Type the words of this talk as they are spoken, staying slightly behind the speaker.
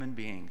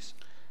beings.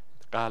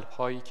 قلب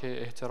هایی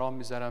که احترام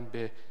میذارن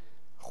به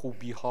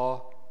خوبی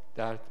ها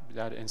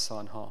در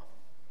انسان ها.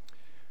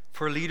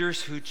 For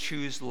leaders who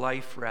choose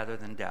life rather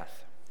than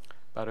death.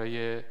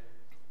 برای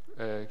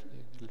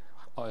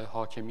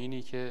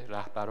حاکمینی که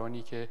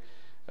رهبرانی که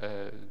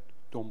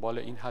دنبال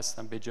این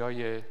هستن به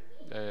جای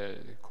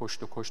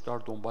کشت و کشتار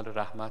دنبال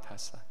رحمت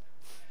هستن.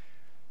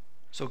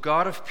 So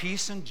God of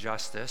peace and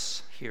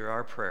justice, hear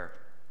our prayer.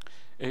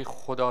 ای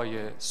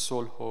خدای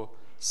صلح و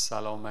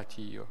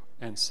سلامتی و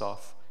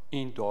انصاف،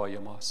 این دعای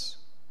ماست.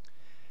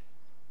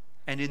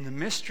 And in the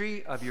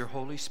mystery of your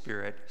Holy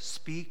Spirit,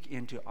 speak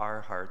into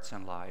our hearts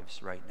and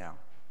lives right now.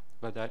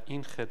 و در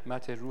این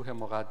خدمت روح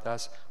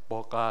مقدس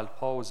با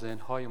قلب‌ها و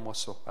ذهن‌های ما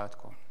صحبت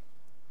کن.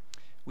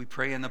 We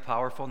pray in the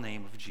powerful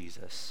name of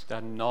Jesus.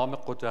 در نام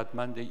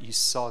قدرتمند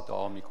عیسی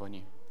دعا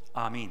می‌کنیم.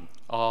 Amen.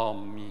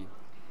 آمین.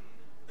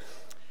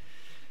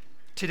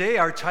 Today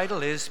our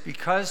title is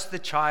Because the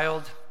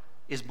Child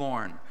is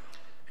Born.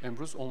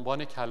 امروز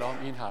عنوان کلام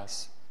این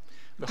هست.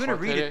 به I'm going to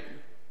read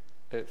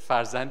خاطر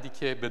فرزندی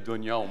که به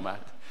دنیا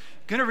اومد.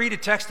 I'm going to read a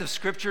text of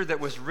scripture that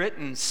was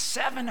written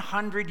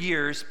 700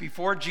 years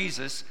before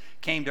Jesus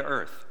came to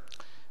earth.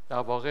 در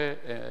واقع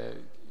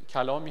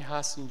کلامی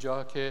هست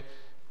اینجا که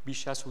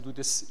بیش از حدود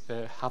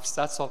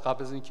 700 سال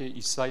قبل از اینکه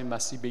عیسی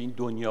مسیح به این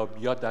دنیا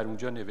بیاد در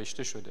اونجا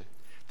نوشته شده.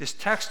 This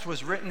text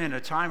was written in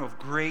a time of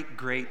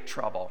great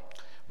trouble.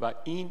 و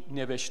این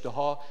نوشته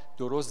ها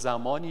درست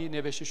زمانی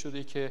نوشته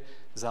شده که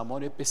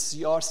زمان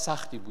بسیار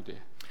سختی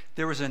بوده.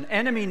 There was an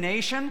enemy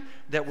nation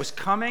that was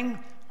coming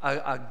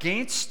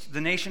against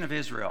the nation of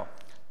Israel.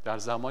 در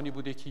زمانی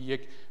بوده که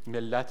یک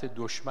ملت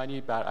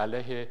دشمنی بر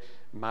علیه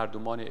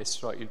مردمان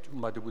اسرائیل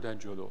اومده بودن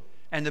جلو.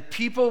 And the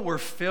people were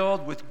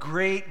filled with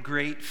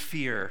great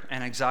fear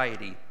and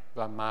anxiety.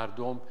 و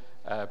مردم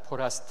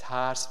پر از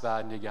ترس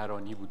و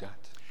نگرانی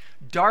بودند.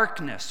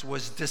 Darkness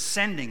was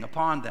descending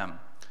upon them.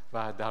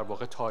 و در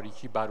واقع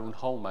تاریکی بر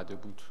اونها اومده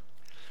بود.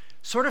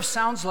 Sort of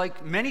sounds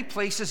like many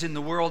places in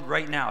the world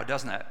right now,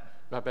 doesn't it?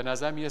 و به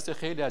نظر میرسه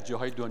خیلی از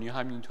جاهای دنیا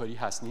هم اینطوری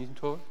هست،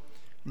 اینطور؟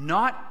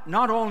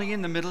 Not only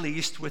in the Middle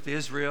East with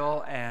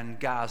Israel and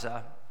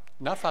Gaza.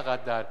 نه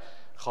فقط در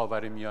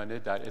خاورمیانه،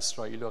 در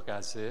اسرائیل و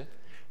غزه.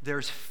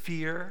 There's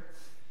fear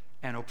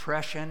and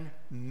oppression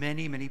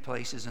many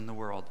places in the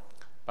world.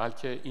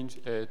 بلکه این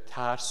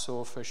ترس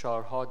و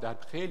فشارها در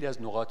خیلی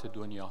از نقاط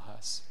دنیا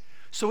هست.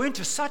 So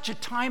into such a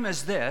time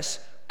as this,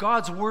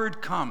 God's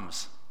word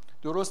comes.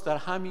 درست در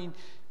همین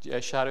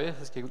شرایط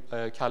هست که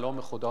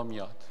کلام خدا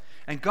میاد.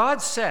 And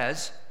God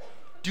says,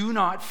 do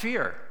not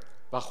fear.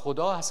 و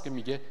خدا هست که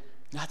میگه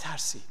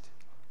نترسید.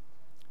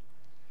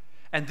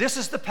 And this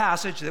is the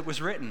passage that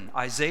was written,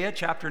 Isaiah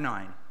chapter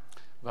 9.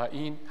 و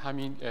این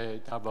همین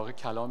در واقع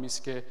کلامی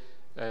است که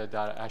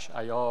در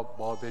اشعیا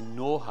باب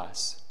 9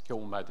 هست که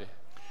اومده.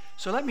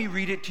 So let me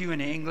read it to you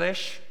in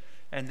English,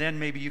 and then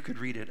maybe you could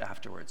read it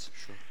afterwards.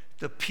 Sure.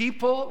 The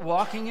people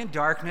walking in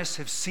darkness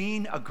have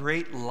seen a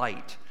great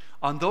light.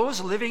 On those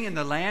living in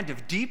the land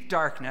of deep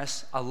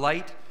darkness, a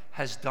light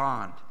has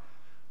dawned.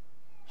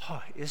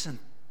 Oh, isn't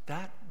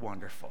that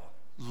wonderful?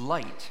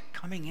 Light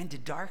coming into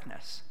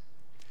darkness.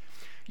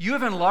 You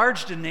have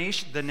enlarged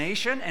the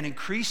nation and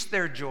increased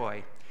their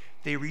joy.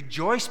 They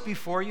rejoice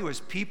before you as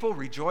people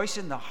rejoice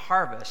in the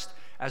harvest,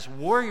 as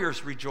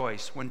warriors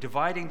rejoice when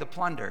dividing the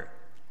plunder.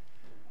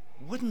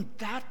 Wouldn't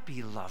that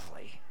be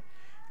lovely?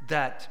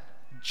 That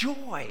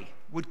joy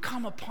would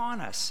come upon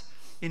us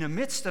in the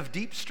midst of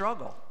deep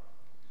struggle.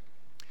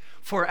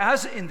 For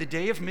as in the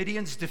day of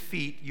Midian's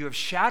defeat, you have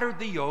shattered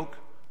the yoke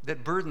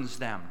that burdens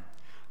them,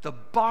 the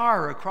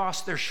bar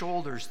across their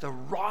shoulders, the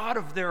rod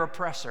of their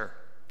oppressor.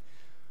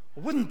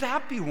 Wouldn't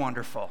that be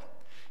wonderful?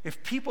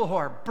 If people who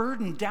are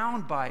burdened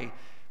down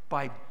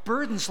by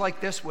burdens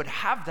like this would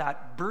have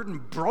that burden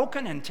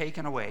broken and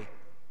taken away.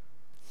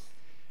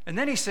 And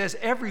then he says,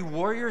 every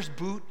warrior's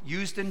boot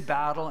used in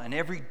battle and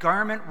every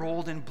garment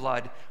rolled in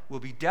blood will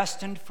be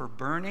destined for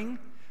burning,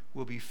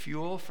 will be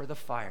fuel for the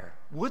fire.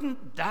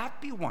 Wouldn't that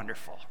be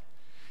wonderful?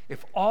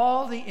 If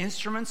all the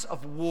instruments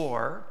of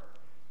war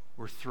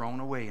were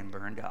thrown away and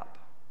burned up.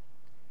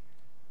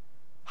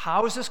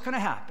 How is this going to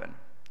happen?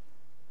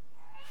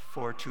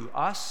 For to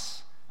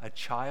us a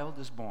child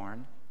is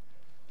born,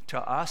 to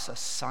us a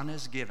son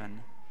is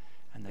given,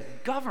 and the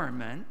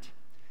government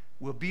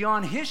will be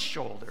on his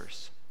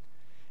shoulders.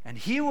 And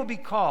he will be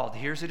called,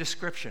 here's a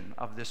description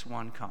of this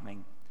one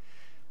coming,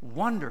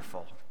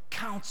 Wonderful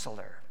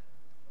Counselor,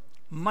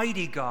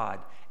 Mighty God,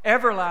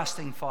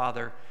 Everlasting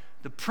Father,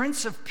 the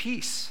Prince of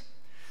Peace.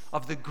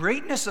 Of the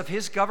greatness of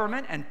his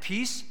government and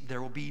peace, there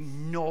will be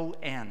no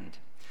end.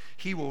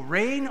 He will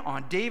reign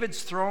on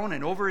David's throne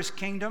and over his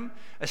kingdom,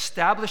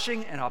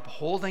 establishing and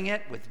upholding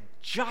it with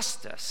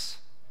justice.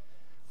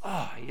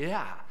 Oh,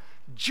 yeah,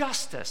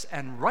 justice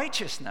and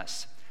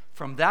righteousness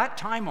from that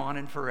time on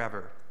and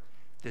forever.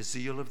 The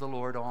zeal of the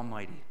Lord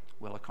Almighty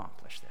will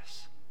accomplish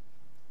this.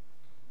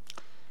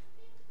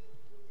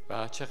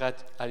 و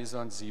چقدر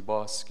عزیزان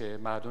زیباست که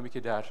مردمی که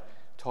در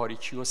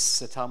تاریکی و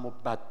ستم و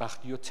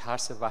بدبختی و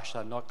ترس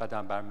وحشتناک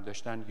قدم برمی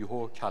داشتن،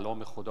 یهو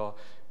کلام خدا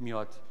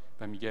میاد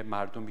و میگه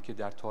مردمی که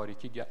در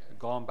تاریکی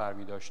گام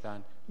برمی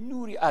داشتن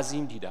نوری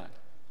عظیم دیدن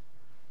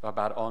و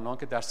بر آنان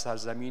که در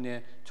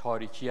سرزمین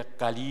تاریکی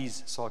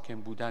غلیظ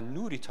ساکن بودن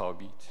نوری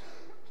تابید.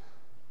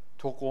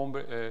 تو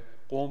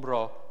قوم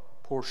را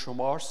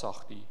پرشمار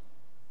ساختی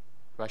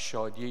و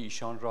شادی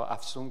ایشان را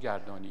افزون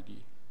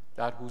گردانیدی.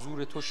 در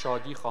حضور تو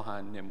شادی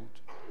خواهند نمود،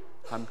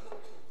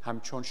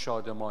 همچون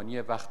شادمانی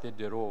وقت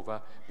درو و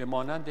به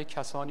مانند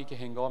کسانی که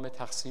هنگام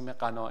تقسیم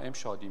غنایم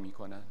شادی می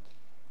کنند.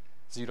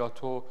 زیرا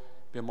تو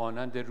به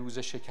مانند روز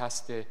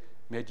شکست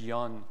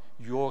مدیان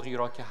یوغی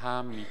را که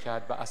حمل می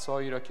کرد و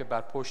عصایی را که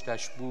بر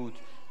پشتش بود،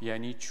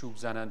 یعنی چوب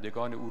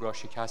زنندگان او را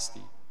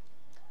شکستی.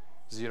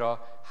 زیرا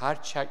هر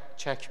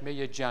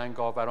چکمه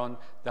جنگاوران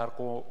در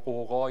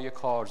قوقای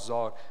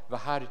کارزار و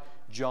هر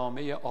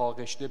جامعه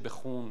آغشته به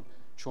خون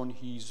چون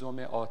هیزم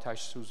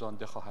آتش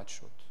سوزانده خواهد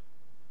شد.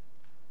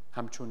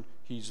 همچون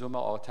هیزم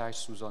آتش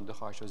سوزانده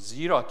خواهد شد.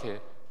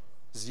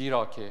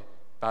 زیرا که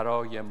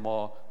برای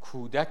ما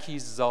کودکی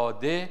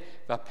زاده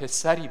و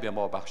پسری به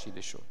ما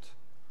بخشیده شد.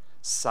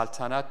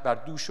 سلطنت بر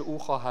دوش او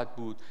خواهد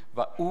بود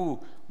و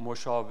او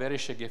مشاور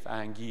شگفت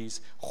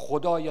انگیز،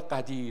 خدای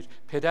قدیر،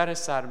 پدر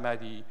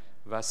سرمدی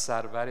و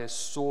سرور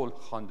صلح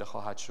خوانده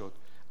خواهد شد.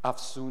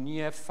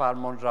 افسونی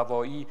فرمان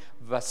روایی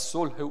و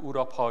صلح او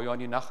را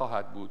پایانی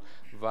نخواهد بود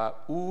و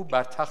او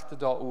بر تخت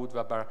داود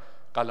و بر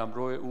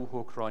قلمرو او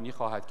حکمرانی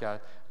خواهد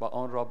کرد و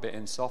آن را به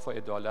انصاف و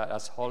عدالت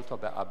از حال تا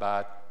به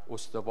ابد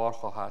استوار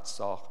خواهد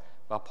ساخت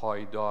و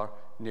پایدار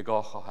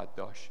نگاه خواهد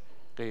داشت.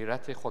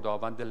 غیرت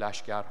خداوند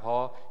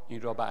لشکرها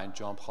این را به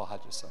انجام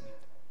خواهد رسانید.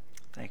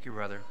 Thank you,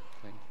 brother.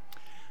 Thank you.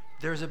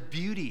 There's a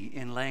beauty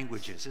in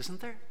languages, isn't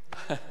there?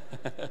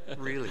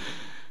 Really.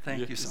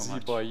 Thank you so much.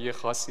 زیبایی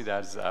خاصی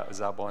در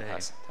زبان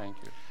هست.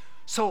 Thank you.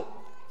 So,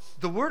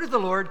 the word of the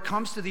Lord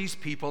comes to these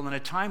people in a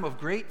time of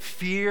great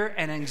fear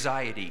and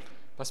anxiety.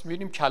 پس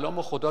می‌بینیم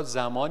کلام خدا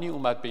زمانی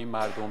اومد به این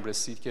مردم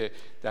رسید که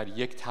در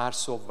یک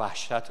ترس و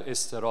وحشت و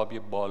اضطرابی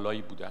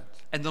بالایی بودند.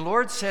 And the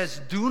Lord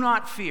says, "Do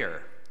not fear."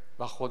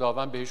 و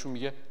خداوند بهشون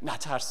میگه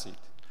نترسید.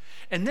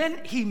 And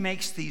then he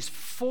makes these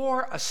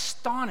 4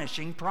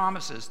 astonishing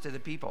promises to the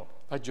people.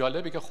 و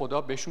جالبه که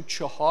خدا بهشون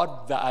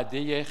 4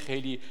 وعده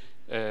خیلی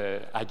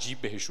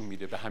عجیب بهشون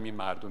میده به همین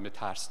مردم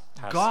ترس.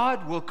 God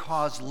will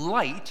cause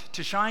light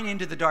to shine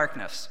into the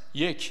darkness.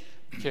 یک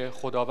که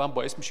خداوند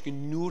باعث میشه که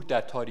نور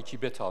در تاریکی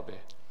بتابه.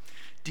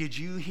 Did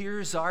you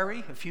hear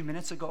Zari a few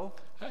minutes ago?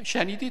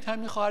 شنیدید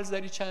همین خواهر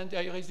زری چند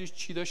دقیقه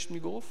چی داشت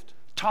میگفت؟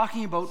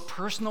 Talking about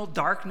personal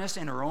darkness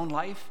in her own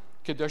life.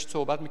 که داشت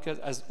صحبت میکرد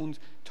از اون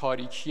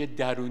تاریکی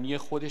درونی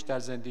خودش در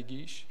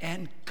زندگیش.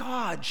 And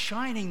God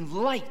shining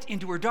light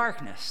into her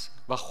darkness.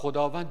 و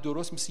خداوند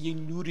درست مثل یه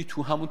نوری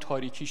تو همون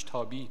تاریکیش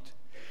تابید.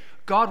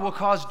 God will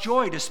cause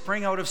joy to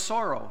spring out of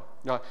sorrow.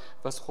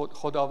 پس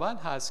خداوند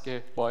هست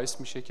که باعث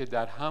میشه که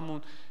در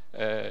همون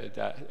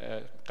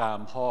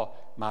غم‌ها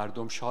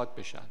مردم شاد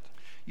بشند.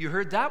 You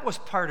heard that was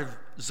part of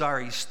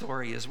Zari's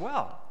story as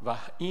well. و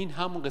این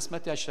همون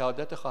قسمتی از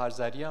شهادت خواهر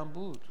زری هم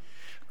بود.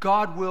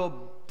 God will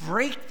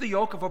break the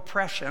yoke of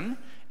oppression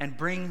and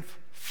bring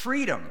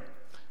freedom.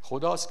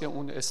 خداست که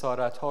اون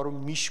اسارت‌ها رو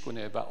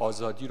میشکنه و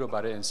آزادی رو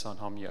برای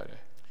انسان‌ها میاره.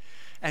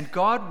 And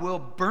God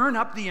will burn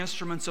up the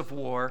instruments of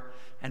war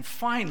and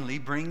finally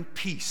bring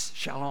peace,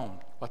 shalom.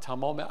 و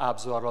تمام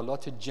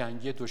ابزارالات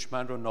جنگی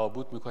دشمن رو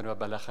نابود میکنه و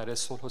بالاخره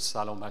صلح و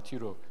سلامتی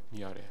رو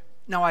میاره.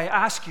 Now I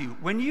ask you,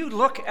 when you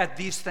look at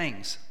these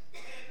things,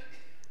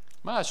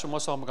 من از شما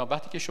سوال میکنم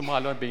وقتی که شما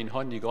الان به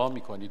اینها نگاه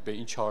میکنید به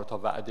این 4 تا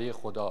وعده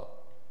خدا،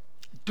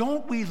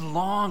 don't we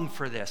long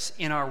for this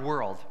in our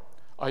world?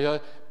 آیا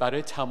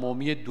برای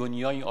تمامی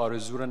دنیا این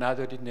آرزو رو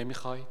ندارید،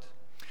 نمیخواید؟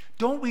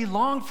 Don't we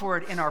long for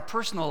it in our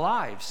personal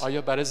lives?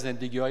 آیا برای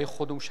زندگی‌های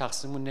خودمون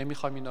شخصیمون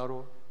نمیخوایم اینا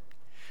رو؟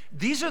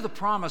 These are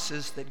the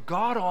promises that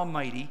God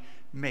Almighty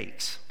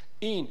makes.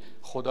 این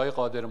خدای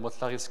قادر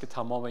مطلقی است که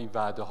تمام این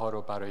وعده ها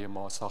رو برای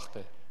ما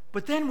ساخته. But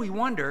then we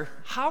wonder,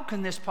 how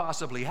can this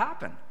possibly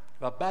happen?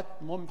 و بعد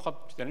ما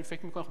یعنی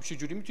فکر می‌کنیم خب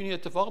چجوری میتونه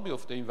اتفاق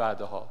بیفته این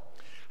وعده ها؟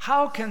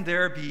 How can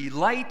there be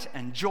light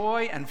and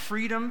joy and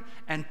freedom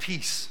and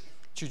peace?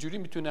 چجوری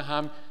میتونه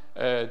هم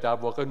در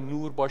واقع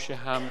نور باشه،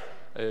 هم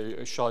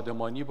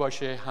شادمانی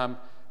باشه، هم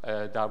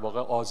در واقع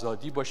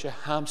آزادی باشه،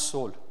 هم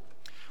صلح؟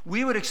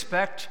 We would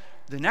expect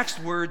the next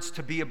words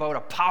to be about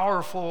a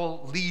powerful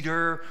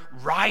leader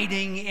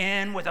riding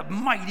in with a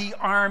mighty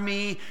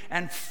army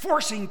and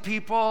forcing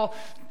people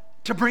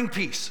to bring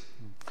peace.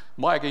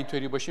 ما اگه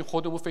اینطوری باشیم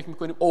خودمون فکر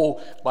میکنیم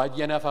باید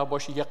یه نفر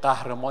باشه، یه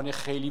قهرمان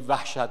خیلی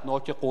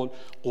وحشتناک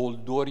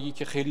قلدری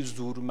که خیلی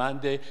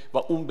زورمنده و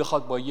اون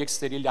بخواد با یک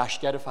سری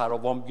لشکر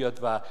فراوان بیاد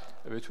و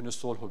بتونه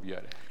صلح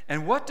بیاره.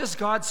 And what does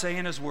God say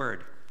in his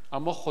word?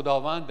 اما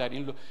خداوند در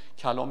این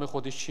کلام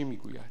خودش چی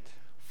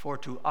میگوید؟ For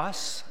to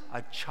us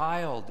a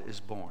child is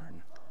born.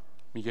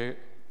 میگه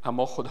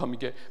اما خدا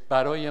میگه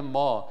برای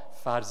ما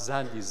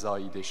فرزندی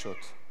زاییده شد.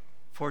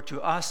 For to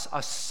us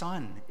a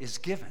son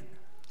is given.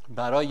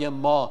 برای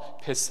ما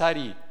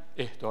پسری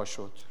اهدا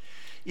شد.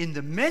 In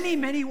the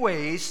many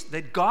ways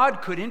that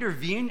God could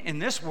intervene in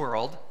this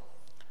world,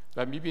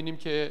 و می‌بینیم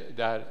که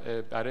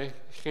برای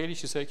خیلی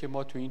چیزایی که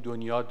ما تو این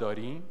دنیا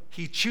داریم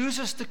He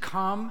chooses to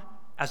come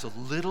as a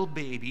little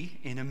baby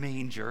in a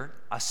manger.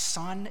 A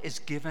son is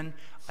given,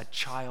 a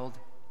child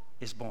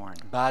is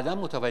born. بعداً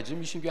متوجه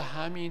میشیم که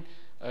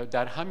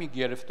در همین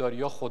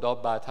گرفتاری‌ها خدا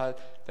بعدها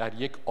در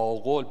یک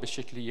آغل به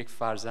شکل یک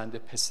فرزند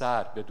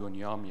پسر به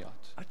دنیا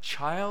میاد. A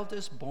child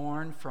is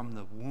born from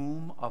the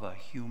womb of a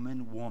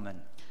human woman.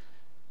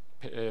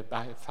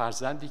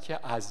 فرزندی که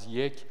از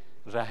یک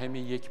رحم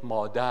یک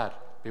مادر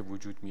به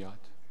وجود میاد.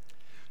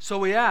 So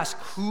we ask,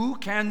 who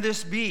can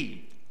this be?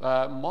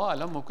 و ما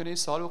الان ممکنه این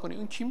سوال بکنیم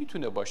اون کی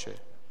میتونه باشه؟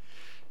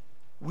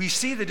 We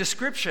see the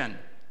description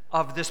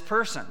of this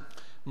person.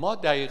 ما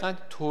دقیقاً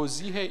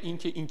توضیح این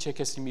که این چه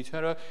کسی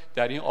میتونه رو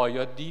در این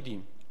آیات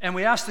دیدیم. And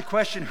we ask the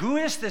question, who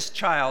is this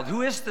child?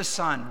 Who is the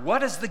son?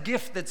 What is the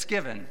gift that's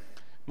given?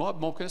 ما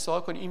ممکنه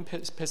سوال کنیم این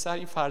پسر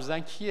این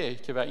فرزند کیه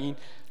که و این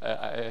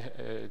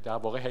در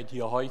واقع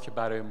هدیه هایی که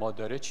برای ما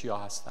داره چیا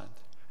هستند؟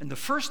 And the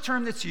first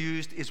term that's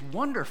used is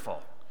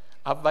wonderful.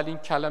 اولین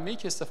کلمه‌ای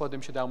که استفاده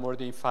میشه در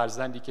مورد این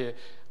فرزندی که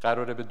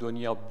قراره به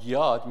دنیا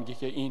بیاد میگه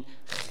که این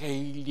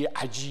خیلی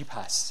عجیب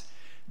هست.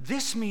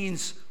 This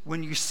means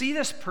when you see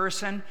this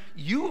person,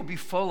 you will be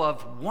full of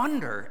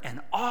wonder and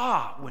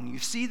awe when you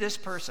see this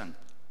person.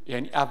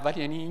 یعنی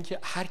این که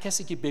هر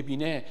کسی که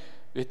ببینه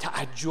به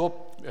تعجب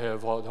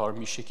وادار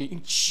میشه که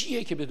این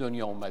چیه که به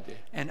دنیا اومده.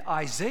 And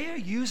Isaiah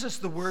uses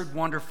the word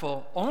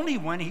wonderful only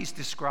when he's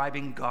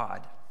describing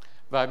God.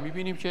 و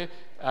میبینیم که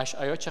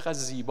اشعیا چقدر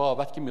زیبا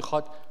وقتی که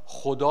میخواد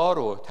خدا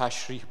رو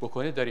تشریح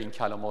بکنه داره این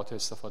کلمات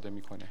استفاده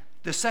میکنه.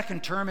 The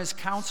second term is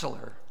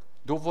counselor.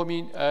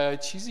 دومین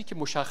چیزی که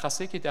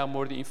مشخصه که در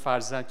مورد این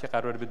فرزند که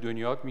قراره به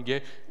دنیا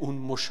میگه اون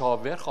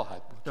مشاور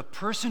خواهد بود. The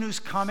person who's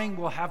coming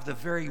will have the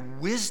very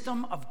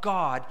wisdom of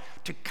God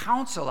to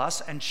counsel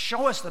us and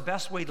show us the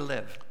best way to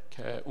live.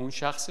 که اون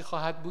شخصی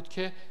خواهد بود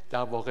که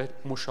در واقع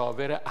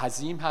مشاور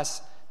عظیم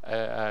هست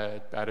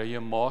برای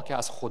ما که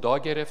از خدا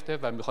گرفته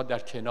و میخواد در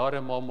کنار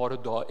ما رو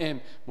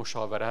دائم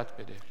مشاورت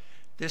بده.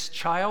 This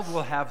child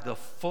will have the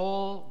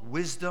full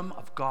wisdom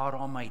of God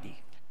Almighty.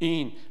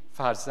 این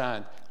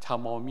فرزند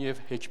تمامی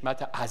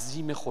حکمت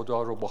عظیم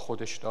خدا رو با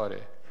خودش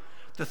داره.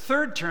 The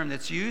third term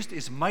that's used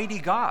is mighty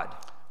God.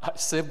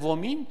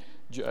 سومین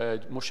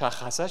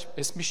مشخصش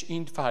اسمش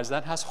این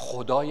فرزند هست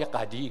خدای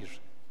قدیر.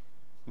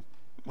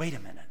 Wait a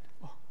minute.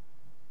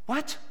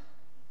 What?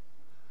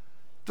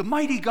 The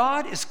mighty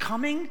God is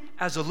coming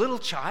as a little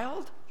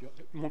child?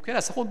 ممکن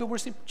است خود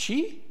بپرسیم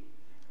چی؟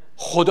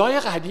 خدای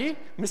قدیر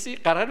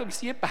قراره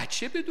مثل یه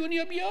بچه به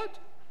دنیا بیاد؟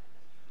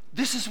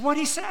 This is what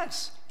he says.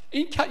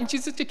 این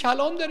چیزی که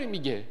کلام داره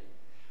میگه.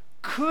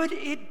 Could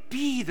it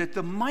be that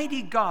the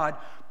mighty God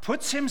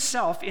puts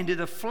himself into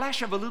the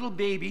flesh of a little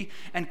baby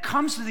and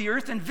comes to the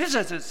earth and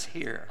visits us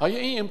here? آیا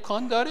این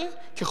امکان داره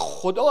که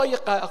خدای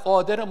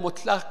قادر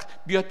مطلق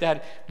بیاد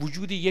در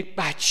وجود یک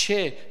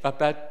بچه و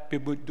بعد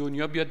به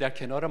دنیا بیاد در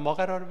کنار ما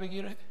قرار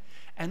بگیره؟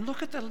 And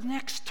look at the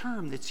next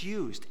term that's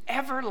used,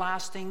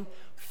 everlasting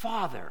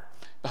Father.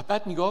 و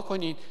بعد نگاه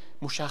کنید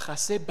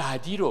مشخصه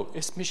بعدی رو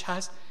اسمش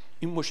هست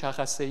این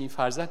مشخصه این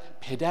فرزند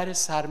پدر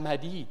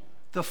سرمدی.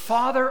 The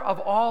Father of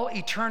all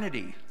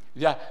eternity.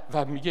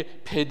 و میگه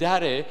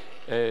پدر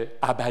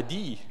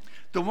ابدی.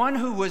 The one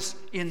who was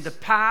in the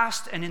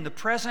past and in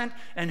the present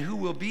and who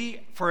will be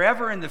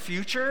forever in the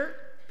future.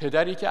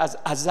 پدری که از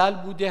ازل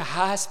بوده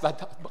هست و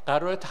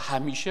قراره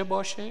همیشه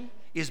باشه.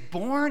 Is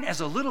born as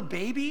a little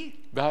baby.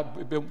 و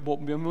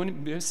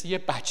مثل یه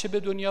بچه به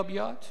دنیا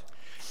بیاد.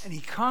 And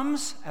he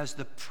comes as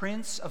the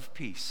Prince of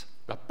Peace.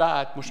 و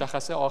بعد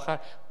مشخصه آخر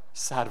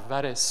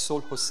سرور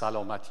صلح و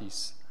سلامتی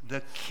است.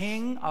 The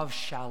King of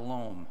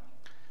Shalom.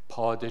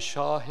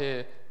 پادشاه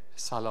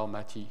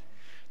سلامتی.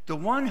 The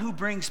one who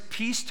brings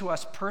peace to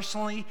us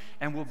personally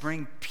and will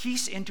bring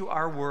peace into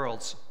our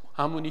worlds.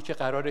 همونی که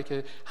قراره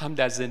که هم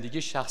در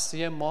زندگی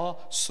شخصی ما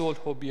صلح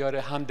رو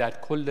بیاره هم در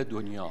کل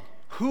دنیا.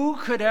 Who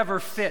could ever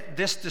fit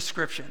this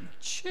description?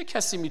 چه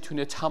کسی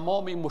میتونه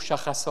تمام این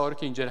مشخصات رو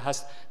که اینجا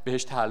هست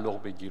بهش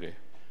تعلق بگیره؟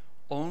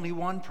 Only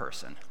one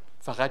person.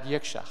 فقط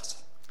یک شخص.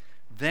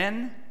 Then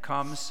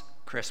comes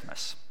Christmas.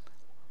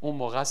 اون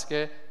موقع است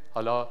که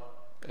حالا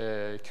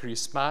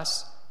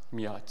کریسمس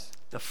میاد.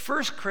 The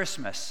first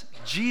Christmas,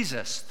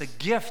 Jesus, the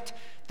gift,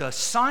 the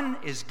son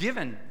is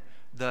given,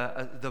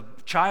 the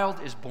child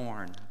is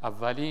born.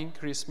 اولین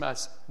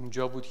کریسمس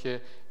اونجا بود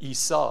که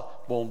عیسی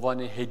به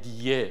عنوان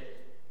هدیه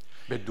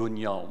به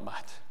دنیا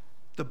اومد.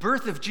 The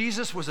birth of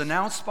Jesus was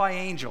announced by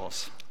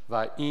angels.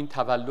 و این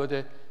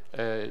تولد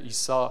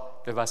عیسی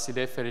به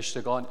وسیله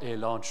فرشتگان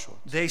اعلان شد.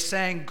 They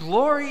sang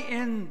glory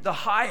in the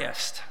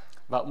highest.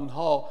 و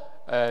اونها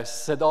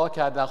صدا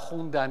کردن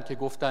خوندن که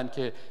گفتن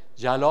که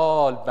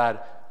جلال بر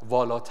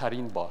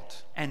والاترین باد.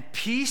 And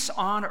peace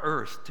on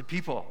earth to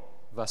people.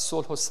 و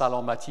صلح و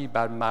سلامتی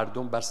بر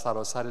مردم بر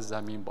سراسر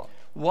زمین باد.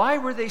 Why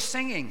were they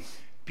singing?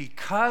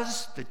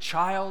 Because the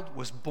child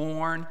was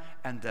born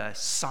and the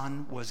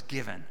son was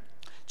given.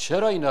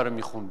 چرا اینا رو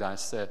میخوندن؟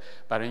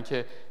 برای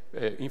اینکه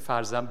این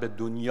فرزند به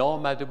دنیا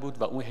آمده بود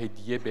و اون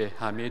هدیه به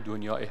همه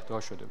دنیا اهدا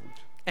شده بود.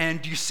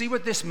 And do you see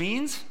what this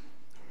means?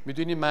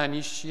 میدونی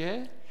معنیش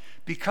چیه؟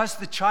 Because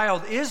the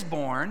child is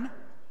born,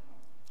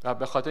 و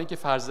به خاطر اینکه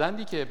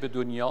فرزندی که به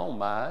دنیا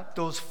اومد،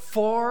 those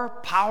 4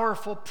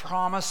 powerful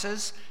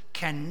promises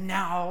can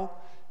now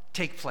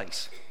take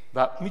place.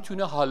 و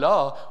میتونه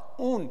حالا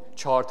اون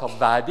 4 تا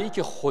وعده‌ای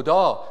که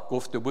خدا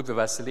گفته بود به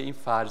وسیله این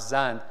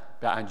فرزند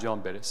به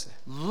انجام برسه.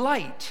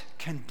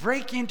 Light can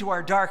break into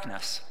our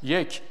darkness.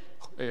 یک،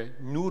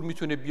 نور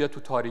میتونه بیاد تو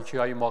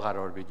تاریکی‌های ما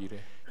قرار بگیره.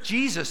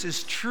 Jesus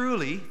is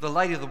truly the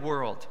light of the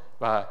world.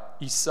 و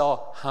عیسی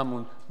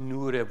همون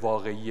نور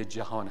واقعی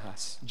جهان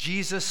هست.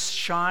 Jesus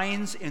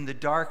shines in the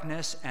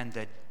darkness and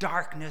the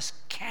darkness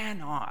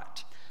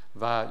cannot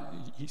و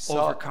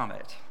overcome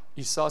it.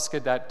 عیسی است که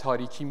در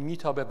تاریکی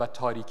میتابه و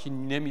تاریکی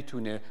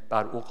نمیتونه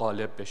بر او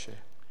غالب بشه.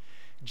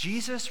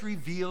 Jesus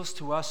reveals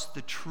to us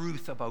the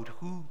truth about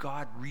who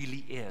God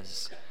really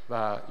is.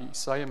 و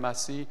عیسی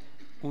مسیح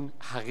اون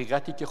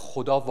حقیقتی که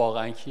خدا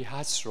واقعا کی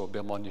هست رو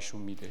به ما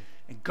نشون میده.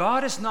 And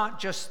God is not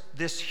just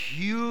this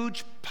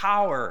huge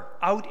power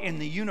out in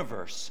the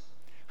universe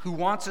who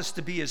wants us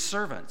to be his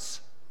servants.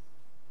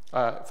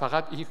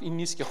 فقط این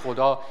نیست که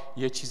خدا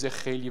یه چیز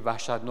خیلی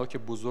وحشتناک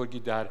بزرگی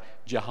در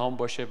جهان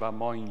باشه و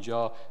ما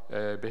اینجا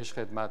بهش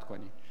خدمت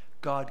کنیم.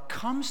 God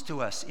comes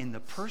to us in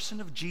the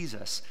person of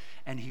Jesus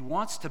and he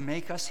wants to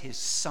make us his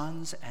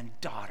sons and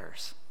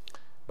daughters.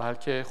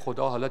 بلکه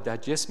خدا حالا در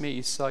جسم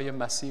عیسی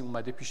مسیح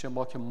اومده پیش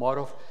ما که ما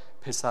رو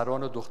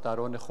پسران و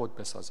دختران خود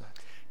بسازد.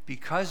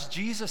 Because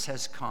Jesus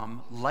has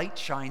come, light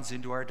shines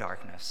into our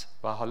darkness.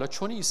 و حالا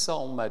چون عیسی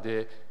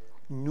اومده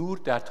نور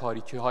در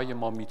تاریکی های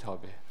ما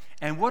میتابه.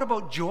 And what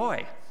about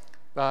joy?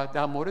 و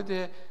در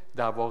مورد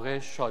در واقع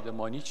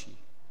شادمانی چی؟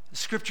 The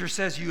scripture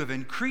says you have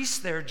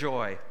increased their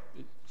joy.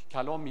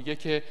 کلام میگه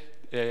که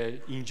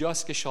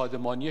اینجاست که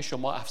شادمانی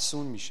شما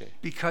افزون میشه.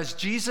 Because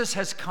Jesus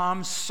has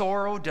come,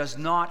 sorrow does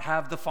not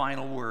have the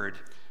final word.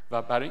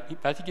 و برای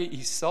وقتی که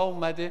عیسی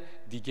اومده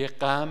دیگه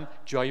غم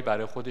جایی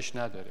برای خودش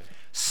نداره.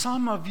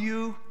 Some of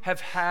you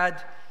have had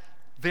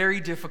very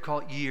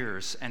difficult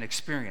years and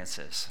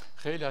experiences.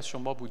 خیلی از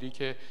شما بودی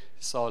که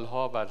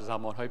سالها و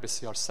زمانهای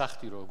بسیار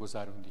سختی رو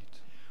گذروندید.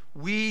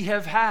 We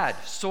have had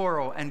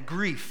sorrow and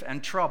grief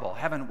and trouble,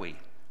 haven't we?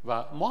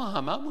 و ما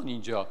هممون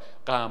اینجا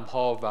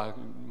غم‌ها و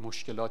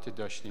مشکلات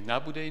داشتیم.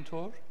 نبوده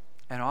اینطور؟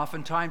 And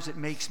oftentimes it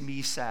makes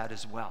me sad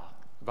as well.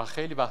 و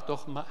خیلی وقتا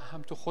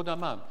هم تو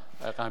خودم هم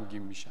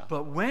غمگین میشم.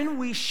 But when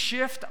we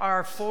shift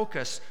our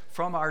focus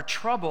from our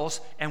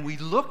troubles and we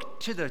look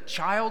to the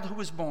child who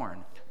was born,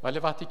 ولی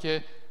وقتی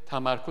که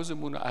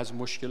تمرکزمون رو از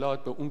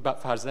مشکلات به اون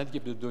فرزندی که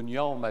به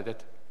دنیا اومده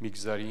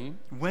میگذاریم،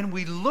 when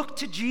we look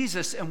to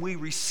Jesus and we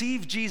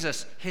receive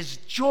Jesus, his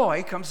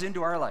joy comes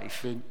into our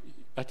life.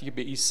 وقتی که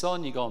به عیسی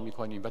نگاه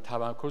میکنیم و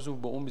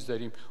تمرکزمون به اون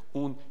میذاریم،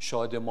 اون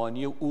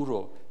شادمانی او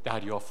رو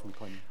دریافت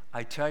میکنیم.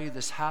 I tell you,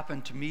 this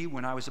happened to me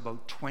when I was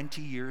about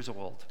 20 years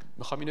old.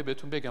 میخوام اینو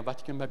بهتون بگم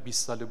وقتی که من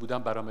 20 ساله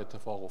بودم برام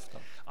اتفاق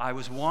افتاد. I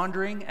was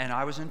wandering and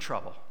I was in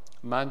trouble.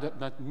 من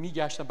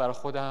میگشتم برای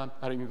خودم،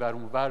 برای این ور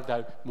اون ور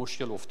در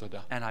مشکل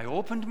افتادم. And I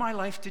opened my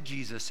life to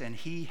Jesus and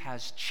he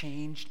has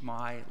changed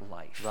my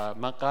life. و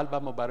من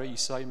قلبم رو برای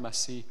عیسی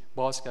مسیح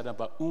باز کردم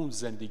و اون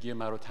زندگی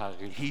من رو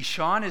تغییر داد. He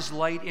shone his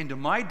light into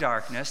my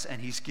darkness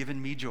and he's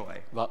given me joy.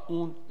 و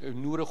اون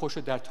نور خوش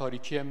رو در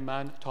تاریکی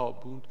من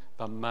تابوند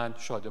و من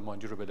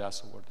شادمانی رو به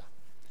دست آوردم.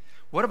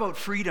 What about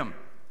freedom?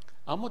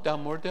 اما در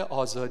مورد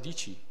آزادی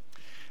چی؟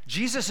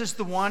 Jesus is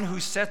the one who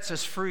sets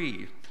us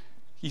free.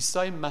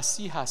 عیسی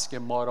مسیح هست که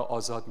ما را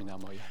آزاد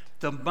می‌نماید.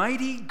 The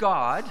mighty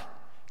God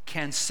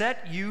can set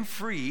you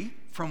free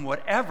from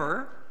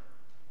whatever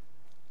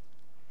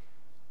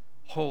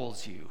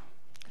holds you.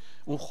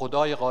 اون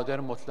خدای قادر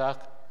مطلق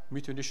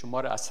میتونه شما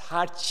را از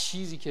هر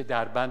چیزی که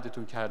در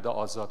بندتون کرده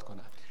آزاد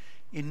کند.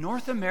 In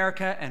North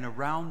America and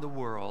around the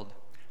world,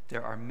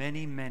 there are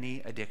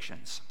many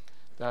addictions.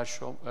 در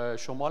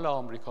شمال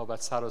آمریکا و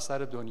سراسر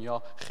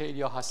دنیا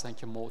خیلی‌ها هستن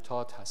که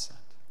معتاد هستند.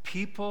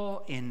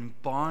 People in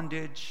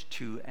bondage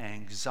to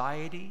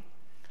anxiety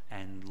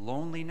and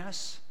loneliness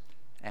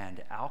and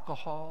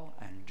alcohol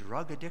and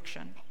drug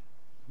addiction.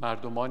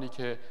 مردمانی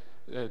که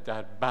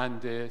در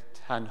بند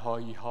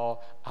تنهایی ها،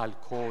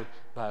 الکل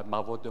و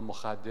مواد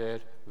مخدر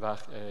و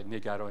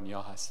نگرانی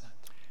ها هستند.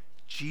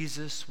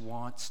 Jesus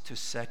wants to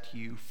set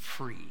you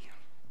free.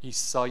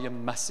 عیسی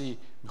مسیح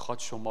میخواد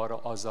شما را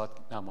آزاد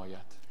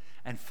نماید.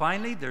 And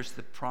finally, there's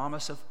the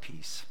promise of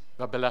peace.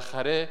 و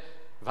بالاخره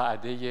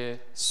وعده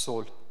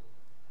صلح.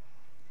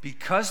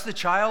 Because the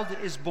child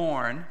is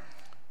born,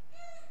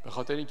 به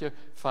خاطر اینکه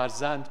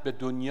فرزند به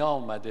دنیا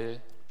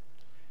آمده،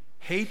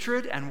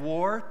 hatred and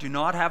war do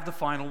not have the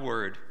final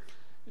word.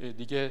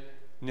 دیگه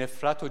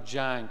نفرت و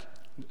جنگ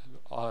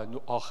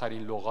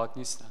آخرین لغات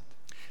نیستند.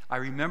 I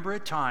remember a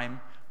time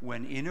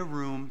when in a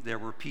room there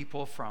were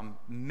people from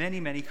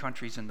many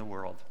countries in the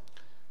world.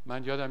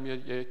 من یادم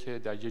میاد که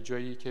در یه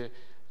جایی که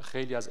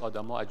خیلی از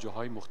آدم‌ها از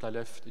جاهای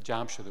مختلف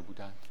جمع شده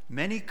بودند.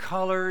 Many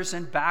colors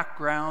and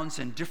backgrounds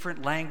and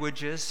different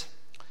languages.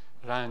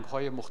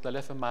 رنگ‌های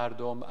مختلف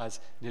مردم، از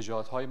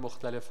نژادهای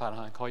مختلف،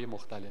 فرهنگ‌های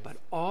مختلف. But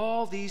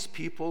all these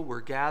people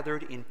were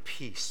gathered in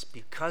peace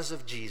because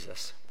of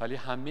Jesus. ولی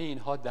همه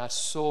اینها در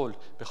صلح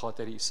به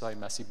خاطر عیسی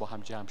مسیح با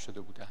هم جمع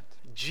شده بودند.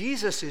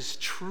 Jesus is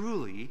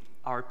truly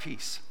our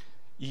peace.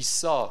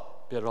 عیسی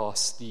به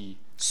راستی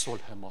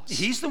صلح ماست.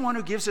 He's the one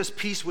who gives us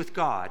peace with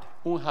God.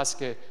 اون هست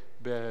که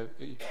به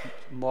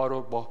ما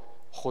رو با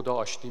خدا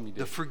آشتی The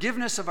میده.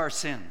 forgiveness of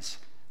our sins.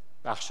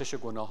 بخشش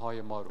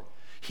گناه‌های ما رو.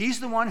 He's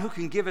the one who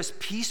can give us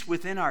peace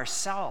within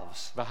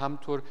ourselves. و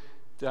همطور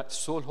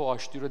صلح و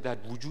آشتی رو در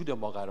وجود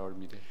ما قرار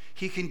میده.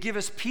 He can give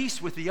us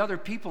peace with the other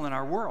people in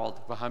our world.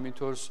 و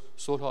همینطور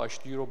صلح و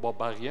آشتی رو با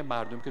بقیه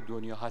مردم که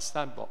دنیا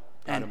هستن با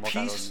And ما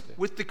قرار peace میده.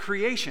 with the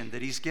creation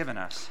that He's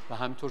given us. و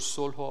همینطور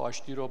صلح و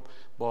آشتی رو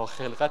با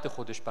خلقت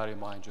خودش برای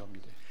ما انجام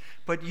میده.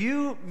 But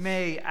you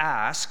may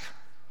ask,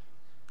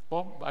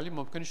 ولی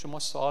ممکنه شما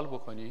سوال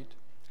بکنید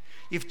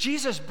if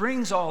Jesus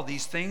brings all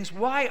these things,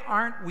 why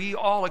aren't we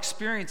all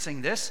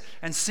experiencing this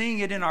and seeing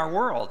it in our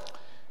world?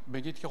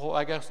 بگید که خب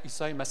اگر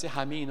عیسی مسیح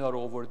همه اینا رو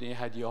آورده، این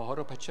هدیه ها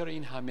رو، پس چرا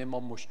این همه ما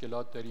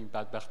مشکلات داریم،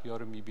 بدبختی ها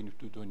رو میبینیم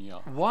تو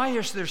دنیا؟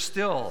 Why is there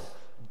still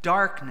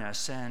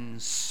darkness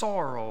and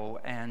sorrow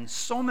and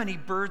so many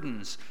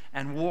burdens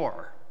and war?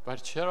 و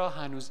چرا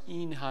هنوز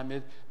این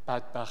همه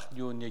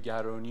بدبختی و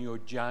نگرانی و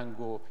جنگ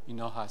و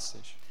اینا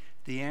هستش؟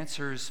 The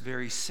answer is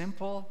very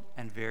simple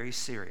and very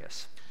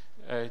serious.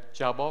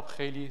 جواب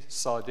خیلی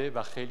ساده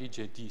و خیلی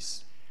جدی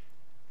است.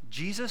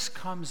 Jesus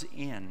comes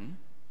in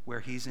where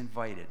he's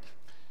invited.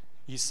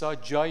 عیسی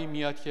جایی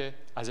میاد که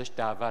ازش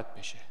دعوت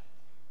بشه.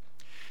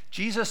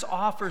 Jesus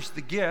offers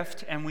the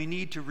gift and we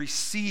need to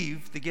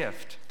receive the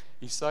gift.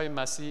 عیسی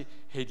مسیح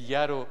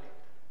هدیه رو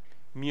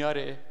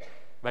میاره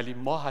ولی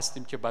ما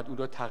هستیم که بعد اون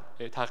رو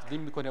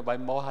تقدیم میکنه و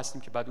ما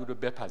هستیم که بعد اون رو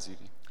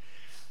بپذیریم.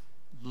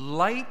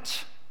 Light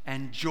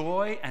and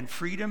joy and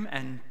freedom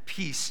and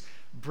peace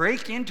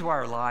break into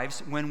our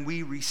lives when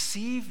we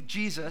receive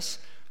Jesus,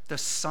 the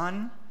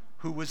Son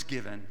who was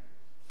given.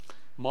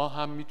 ما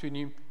هم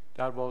میتونیم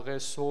در واقع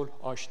صلح،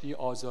 آشتی،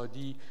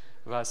 آزادی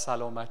و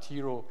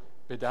سلامتی رو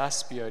به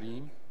دست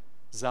بیاریم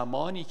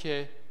زمانی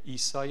که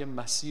عیسی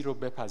مسیح رو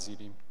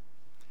بپذیریم.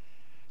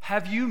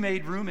 Have you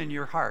made room in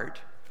your heart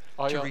to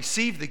آیا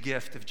receive the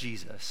gift of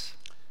Jesus?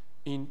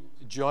 این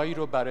جایی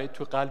رو برای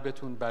تو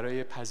قلبتون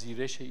برای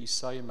پذیرش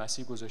عیسی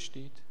مسیح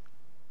گذاشتید؟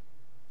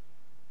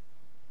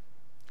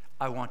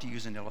 I want to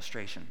use an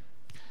illustration.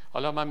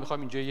 حالا من میخوام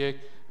اینجا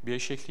به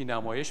شکلی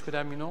نمایش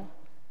بدم اینو.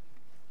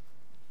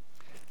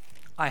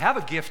 I have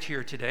a gift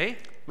here today.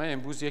 من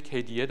امروز یک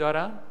هدیه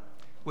دارم.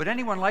 Would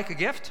anyone like a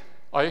gift?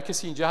 آیا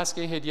کسی اینجا هست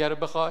که این هدیه رو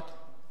بخواد؟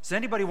 Does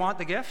anybody want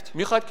the gift?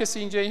 میخواد کسی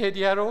اینجا این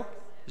هدیه رو؟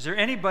 Is there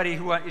anybody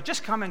who want,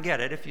 just come and get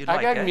it if you'd like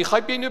اگر it.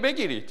 میخواید بیاین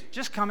بگیرید.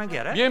 Just come and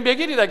get it. بیاین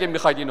بگیرید اگه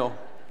میخواید اینو.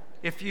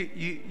 If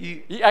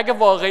you اگه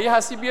واقعی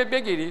هستی بیاید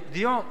بگیرید.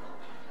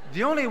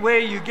 the only way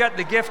you get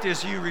the gift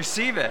is you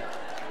receive it.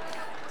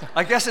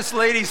 I guess it's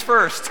ladies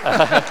first.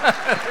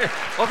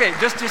 Okay,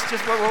 just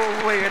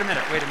wait a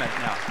minute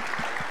now.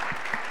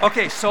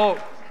 Okay, so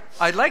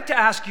I'd like to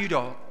ask you to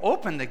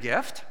open the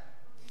gift.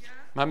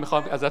 من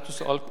میخوام ازتون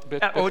سوال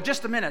Oh,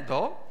 just a minute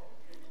though.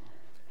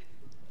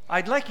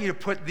 I'd like you to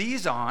put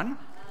these on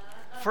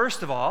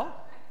first of all.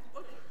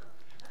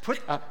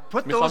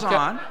 Put those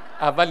on.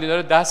 اول اینا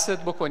رو دستت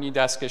بکنی،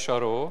 دستکشا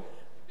رو.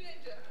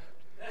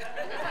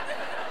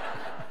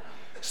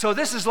 So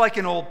this is like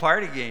an old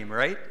party game,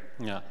 right?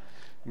 نه.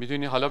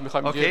 میدونی حالا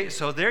میخوام Okay,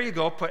 so there you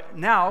go.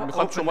 Now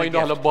میخوام open شما the اینو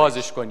حالا gift.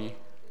 بازش کنی.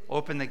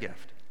 Open the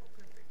gift.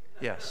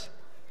 Yes.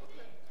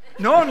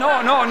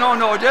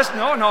 No. Just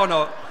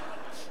no.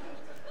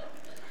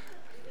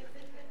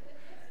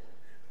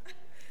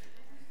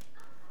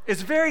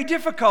 It's very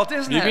difficult,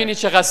 isn't میبینی it?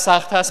 چقدر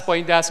سخت هست با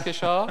این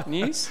دستکشا؟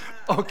 نیست؟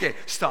 Okay,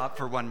 stop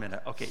for 1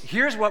 minute. Okay,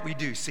 here's what we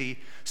do. See,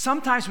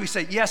 sometimes we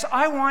say, yes,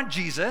 I want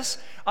Jesus.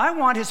 I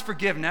want his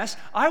forgiveness.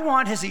 I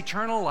want his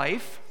eternal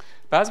life.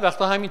 بعض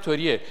وقتا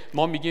همینطوریه.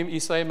 ما میگیم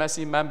عیسی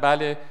مسیح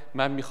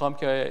من میخوام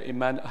که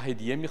من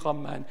هدیه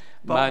میخوام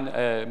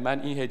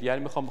من این هدیه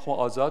رو میخوام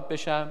آزاد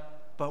بشم.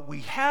 But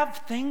we have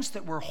things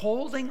that we're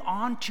holding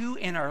on to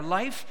in our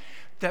life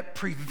that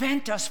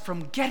prevent us from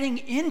getting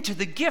into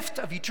the gift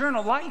of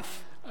eternal life.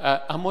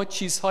 اما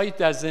چیزهایی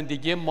در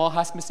زندگی ما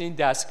هست مثل این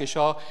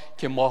دستکشا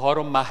که ماها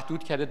رو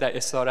محدود کرده، در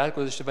اسارت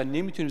گذاشته و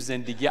نمیتونیم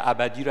زندگی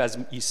ابدی رو از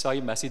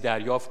عیسی مسیح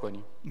دریافت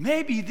کنیم.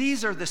 Maybe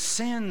these are the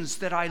sins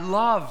that I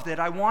love, that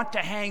I want to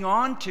hang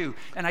on to,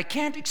 and I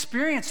can't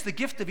experience the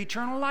gift of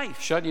eternal life.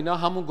 شاید اینا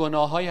همون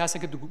گناهایی هستن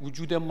که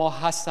وجود ما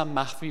هستن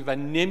مخفی و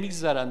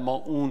نمیذارن ما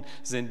اون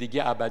زندگی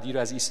ابدی رو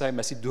از عیسی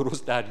مسیح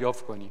درست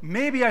دریافت کنیم.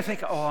 Maybe I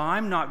think, oh,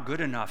 I'm not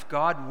good enough.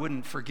 God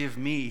wouldn't forgive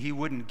me. He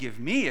wouldn't give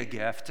me a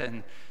gift,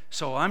 and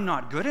so I'm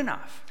not good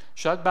enough.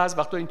 شاید بعض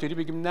وقتا اینطوری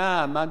بگیم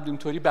نه من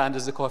اینطوری به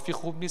اندازه کافی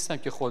خوب نیستم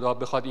که خدا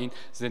بخواد این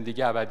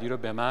زندگی ابدی رو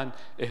به من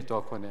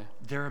اهدا کنه.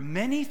 There are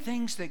many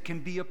things that can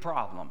be a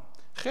problem.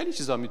 خیلی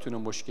چیزا میتونه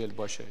مشکل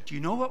باشه. Do you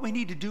know what we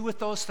need to do with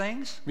those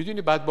things?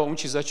 میدونی بعد با اون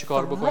چیزا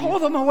چیکار Throw بکنیم؟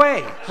 them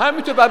away.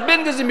 همینطور بعد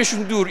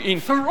بندازیمشون دور این.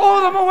 Throw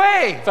them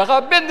away.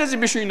 فقط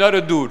بندازیمشون اینا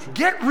رو دور.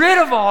 Get rid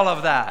of all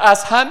of that.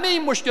 از همه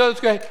این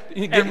مشکلات که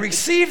And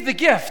receive the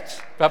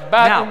gift. و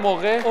بعد اون Now,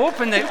 موقع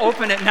open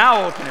it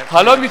now. Open it.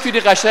 حالا میتونی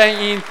قشنگ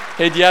این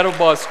هدیه رو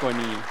باز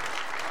کنی.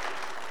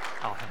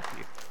 I'll help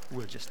you.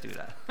 We'll just do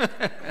that.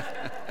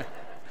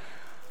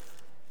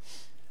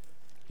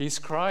 He's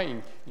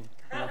crying.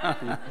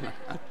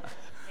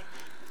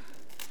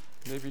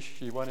 Maybe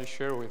she want to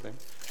share with him.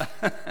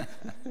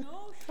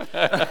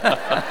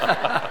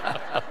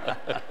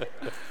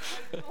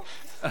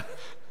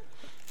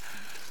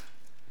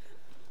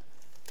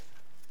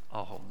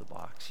 I'll hold the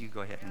box. You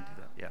go ahead and do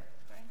that. Yeah.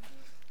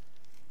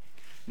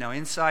 Now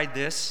inside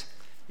this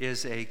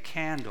is a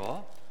candle,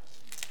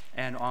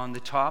 and on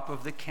the top of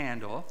the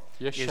candle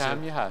یه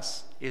شمعی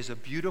هست. is a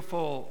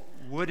beautiful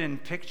wooden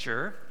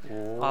picture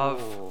of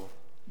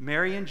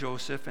Mary and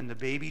Joseph and the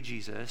baby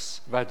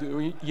Jesus. و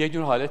یه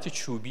جور حالت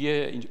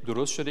چوبی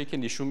درست شده که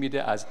نشون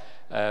میده از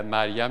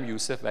مریم،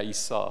 یوسف و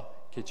عیسی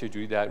که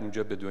چجوری در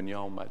اونجا به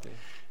دنیا اومده.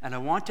 And I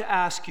want to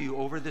ask you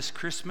over this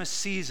Christmas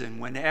season,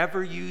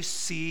 whenever you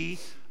see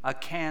a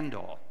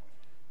candle,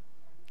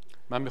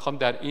 من میخوام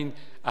در این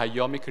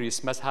ایام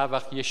کریسمس هر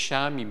وقت یه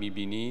شمعی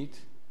میبینید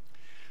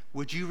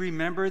would you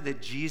remember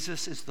that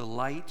Jesus is the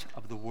light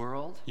of the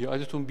world?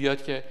 یادتون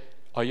بیاد که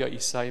آیا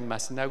عیسی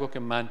مسیح نگو که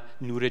من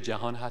نور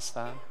جهان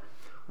هستم؟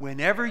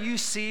 Whenever you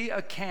see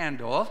a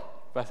candle,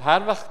 و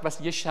هر وقت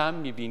بس یه شمع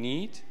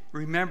میبینید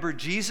remember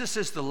Jesus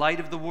is the light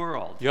of the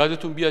world.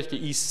 یادتون بیاد که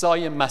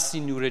عیسی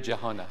مسیح نور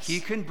جهان است. He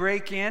can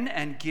break in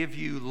and give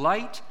you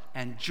light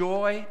and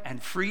joy and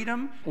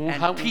freedom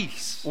and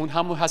peace. اون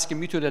همون هست که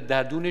میتونه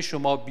در درون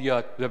شما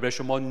بیاد و به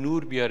شما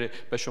نور بیاره،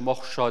 به شما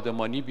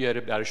شادمانی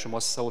بیاره، برای شما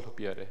صلح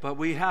بیاره. But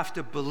we have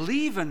to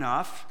believe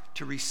enough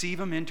to receive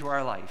him into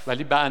our life.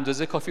 ولی به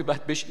اندازه کافی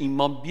باید بهش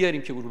ایمان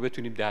بیاریم که او رو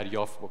بتونیم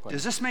دریافت بکنیم.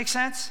 Does this make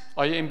sense?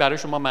 آیا این برای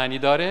شما معنی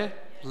داره؟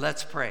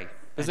 Let's pray.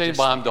 بذارید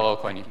با هم دعا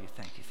کنیم.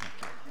 Thank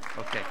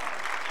you. Okay.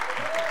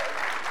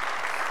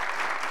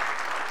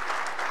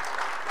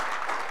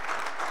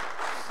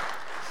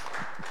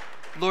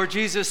 Lord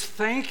Jesus,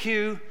 thank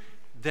you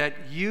that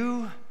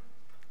you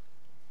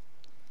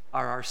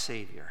are our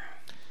Savior.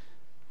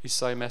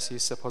 عیسی مسیح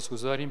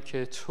سپاسگزاریم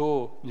که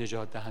تو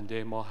نجات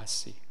دهنده ما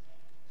هستی.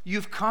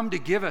 You've come to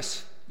give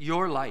us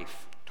your life.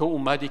 تو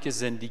اومدی که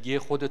زندگی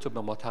خودتو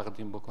به ما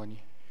تقدیم بکنی.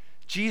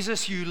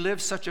 Jesus, you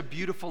live such a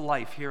beautiful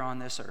life here on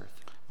this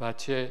earth. و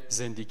چه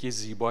زندگی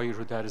زیبایی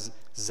رو در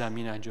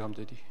زمین انجام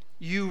دادی.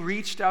 You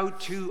reached out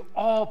to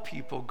all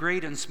people,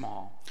 great and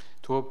small.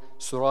 تو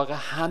سراغ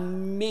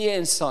همه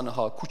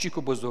انسانها کوچیک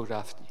و بزرگ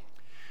رفتی.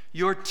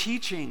 Your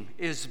teaching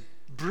is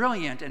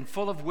brilliant and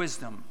full of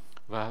wisdom.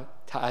 و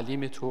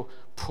تعلیم تو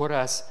پر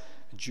از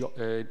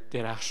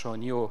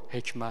درخشانی و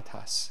حکمت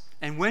هست.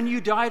 And when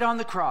you died on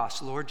the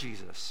cross, Lord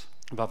Jesus,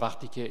 و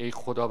وقتی که ای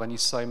خداوند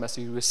عیسی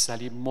مسیح روی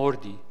صلیب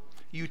مردی،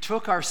 you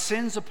took our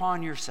sins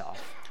upon yourself.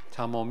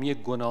 تمامی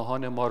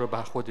گناهان ما رو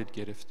بر خودت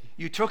گرفتی.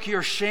 You took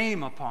your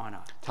shame upon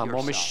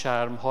تمام yourself.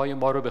 شرم‌های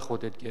ما رو به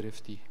خودت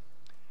گرفتی.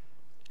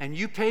 And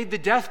you paid the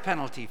death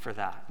penalty for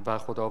that. و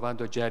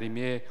خداوند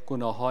جریمه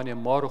گناهان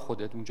ما رو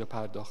خودت اونجا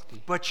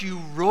پرداختی. But you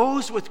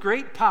rose with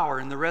great power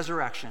in the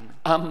resurrection.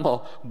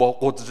 اما با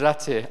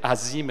قدرت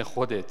عظیم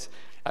خودت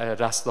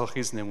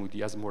رستاخیز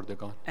نمودی از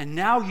مردگان. And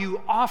now you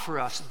offer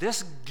us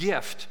this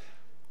gift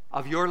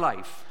of your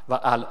life. و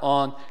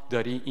الان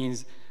داری این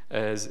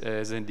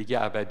زندگی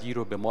ابدی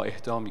رو به ما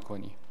اهدا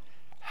می‌کنی.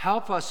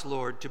 Help us,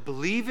 Lord, to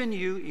believe in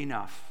you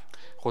enough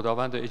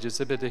خداوند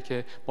اجازه بده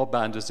که ما به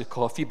اندازه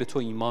کافی به تو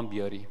ایمان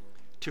بیاریم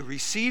to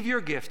receive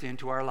your gift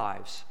into our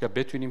lives. که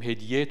بتونیم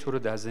هدیه تو رو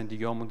در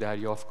زندگیامون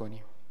دریافت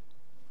کنیم.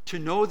 To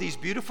know these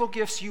beautiful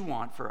gifts you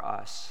want for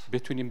us.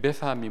 بتونیم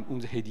بفهمیم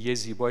اون هدیه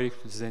زیبایی که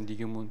تو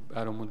زندگیمون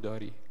برامون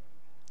داری.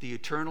 The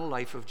eternal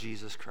life of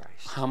Jesus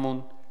Christ.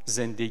 همون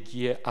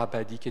زندگی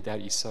ابدی که در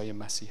عیسی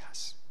مسیح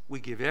هست. We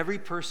give every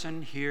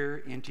person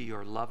here into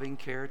your loving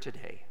care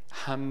today.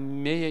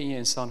 همه این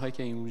انسان‌هایی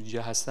که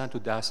اینجا هستن تو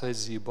دست‌های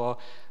زیبا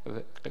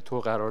تو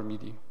قرار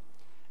میدیم.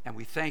 And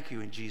we thank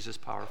you in Jesus'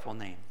 powerful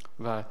name.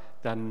 و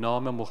در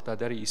نام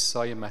مقتدر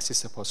عیسی مسیح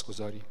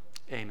سپاسگزاریم.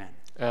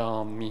 Amen.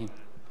 آمین.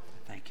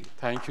 Thank you.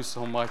 Thank you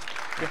so much.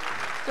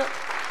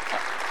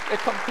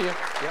 Come here.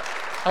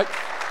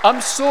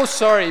 I'm so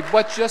sorry,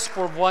 but just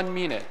for 1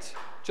 minute.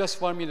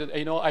 Just 1 minute.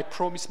 You know, I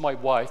promised my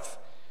wife.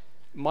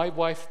 My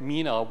wife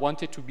Mina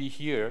wanted to be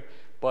here,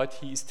 but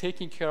he is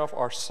taking care of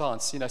our son.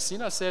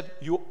 Sina said,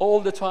 "You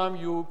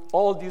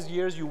all these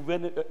years you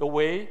went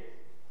away."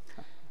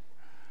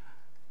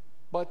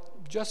 But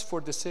just for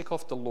the sake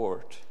of the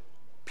Lord,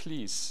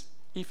 please,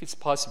 if it's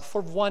possible,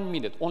 for 1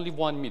 minute, only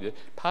 1 minute,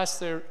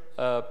 Pastor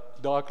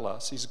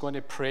Douglas is going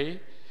to pray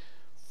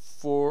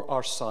for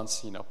our son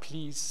Sina.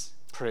 Please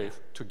pray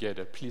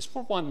together, please,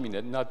 for 1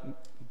 minute, not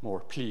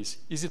more, please.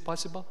 Is it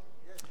possible?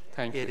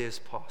 Thank you. It is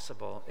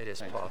possible. It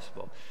is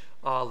possible.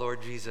 Lord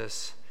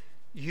Jesus,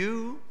 you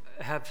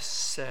have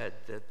said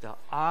that the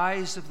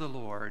eyes of the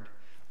Lord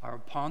are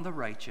upon the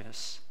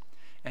righteous,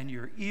 and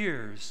your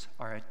ears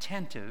are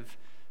attentive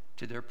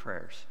to their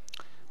prayers.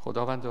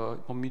 خداوند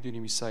ما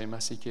میدونیم عیسی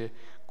مسیح که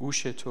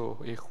گوش تو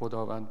ای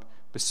خداوند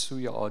به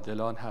سوی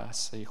عادلان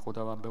هست، ای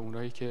خداوند به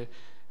اونایی که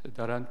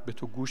دارن به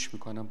تو گوش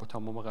میکنن با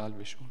تمام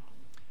قلبشون.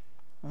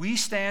 We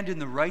stand in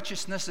the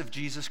righteousness of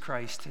Jesus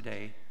Christ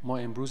today. ما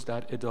امروز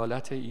در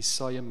عدالت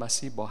عیسی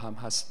مسیح با هم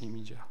هستیم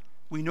اینجا.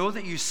 We know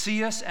that you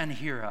see us and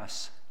hear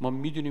us. ما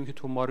میدونیم که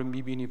تو ما رو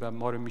میبینی و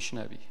ما رو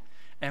میشنوی.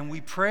 And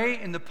we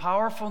pray in the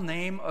powerful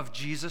name of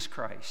Jesus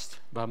Christ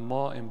و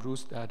ما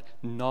امروز در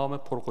نام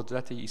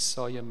پرقدرت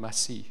عیسی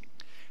مسیح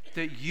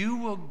that you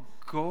will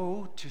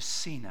go to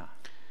Sina.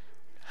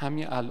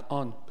 همین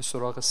الان به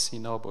سراغ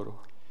سینا برو.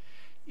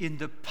 In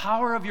the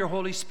power of your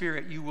Holy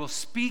Spirit, you will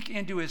speak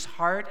into his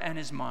heart and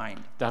his mind.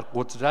 در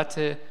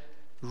قدرت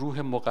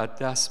روح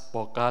مقدس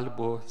با قلب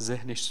و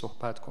ذهنش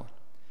صحبت کن.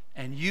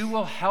 And you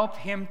will help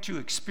him to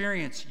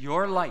experience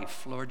your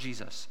life, Lord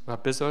Jesus. و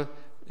بذار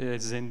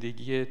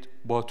زندگیت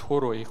با تو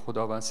رو ای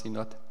خداوند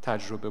سینا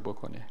تجربه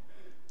بکنه.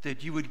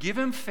 That you would give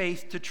him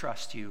faith to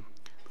trust you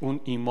اون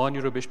ایمانی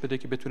رو بهش بده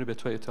که بتونه به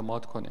تو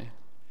اعتماد کنه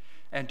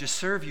and to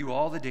serve you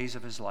all the days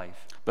of his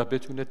life. و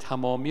بتونه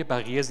تمامی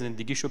بقیه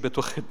زندگیشو به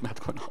تو خدمت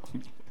کنه.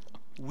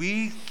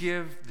 We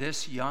give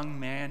this young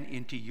man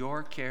into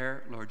your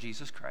care, Lord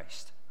Jesus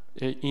Christ.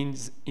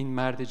 این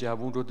مرد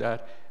جوان رو در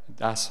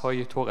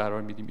دستهای تو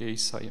قرار میدیم ای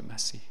عیسی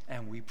مسیح.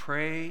 And we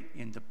pray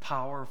in the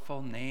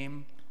powerful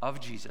name of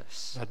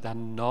Jesus. و در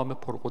نام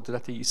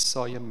پرقدرت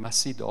عیسی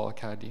مسیح دعا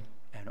کردیم.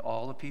 And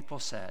all the people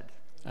said,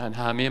 و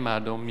همه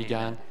مردم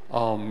میگن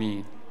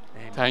آمین.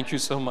 Amen. Thank you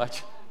so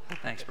much.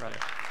 Thanks, brother.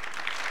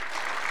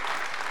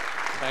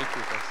 Thank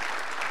you.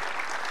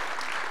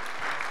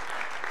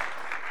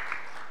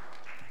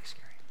 Thanks,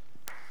 Gary.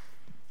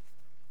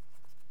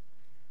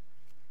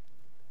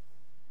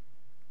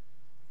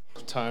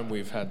 Time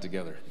we've had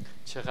together.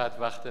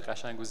 چقدر وقت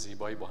قشنگ و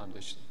زیبایی با هم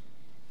داشتیم.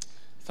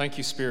 Thank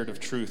you, Spirit of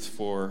Truth,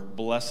 for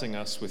blessing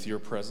us with your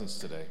presence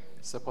today.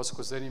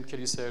 سپاسگزاریم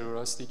کلیسای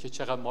راستی که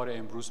چقدر ما رو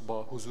امروز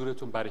با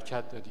حضورتون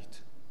برکت دادید.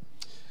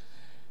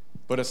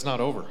 But it's not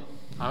over.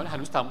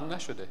 هنوز تموم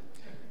نشده.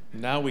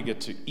 Now we get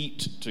to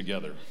eat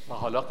together, و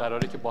حالا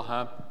قراره که با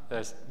هم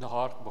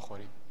نهار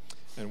بخوریم.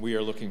 and we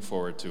are looking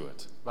forward to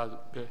it. و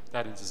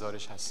در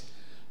انتظارش هستیم.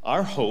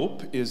 Our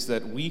hope is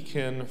that we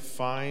can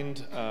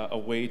find a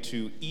way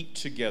to eat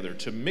together,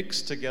 to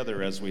mix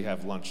together as we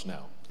have lunch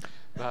now.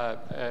 و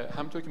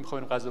همونطور که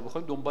می‌خوایم غذا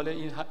بخوریم دنبال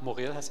این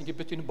موقعیت هستیم که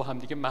بتونیم با هم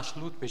دیگه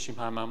مخلوط بشیم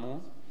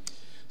هممون.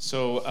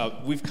 So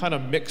we've kind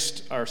of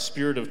mixed our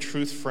Spirit of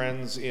Truth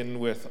friends in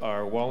with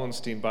our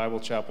Wallenstein Bible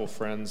Chapel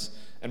friends,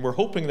 and we're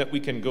hoping that we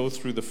can go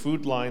through the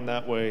food line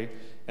that way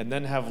and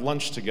then have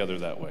lunch together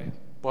that way.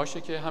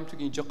 باشه که همونطور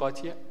که اینجا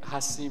قاطی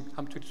هستیم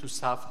همونطور تو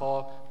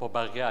صف‌ها با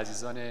بقیه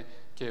عزیزان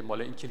که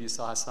مال این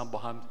کلیسا هستن با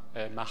هم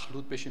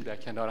مخلوط بشیم در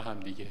کنار هم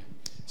دیگه.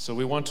 So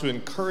we want to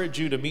encourage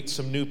you to meet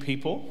some new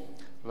people.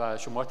 و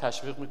شما رو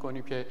تشویق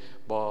می‌کنیم که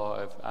با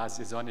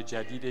عزیزان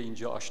جدید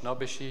اینجا آشنا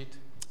بشید.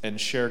 And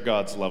share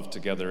God's love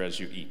together as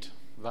you eat.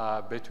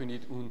 و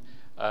بتونید اون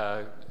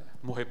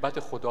محبت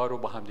خدا رو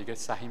با هم دیگه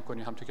سهیم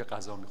کنید همونطور که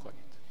غذا می‌خورید.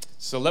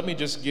 So let me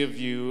just give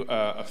you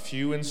a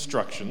few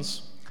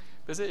instructions.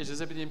 بذار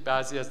اجازه بدیم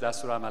بعضی از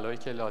دستورالعمل‌هایی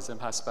که لازم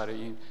هست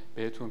برای این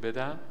بهتون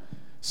بدم.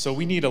 So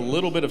we need a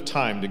little bit of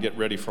time to get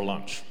ready for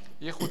lunch.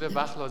 یه خورده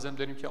وقت لازم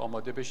داریم که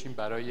آماده بشیم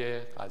برای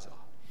غذا.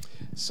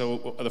 So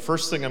the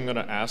first thing I'm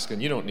going to ask, and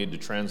you don't need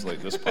to translate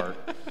this part,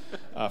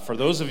 for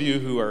those of you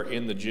who are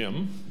in the gym,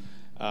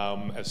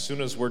 as soon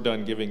as we're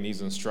done giving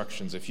these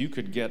instructions, if you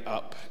could get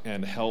up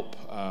and help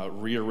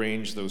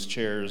rearrange those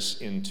chairs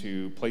into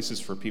places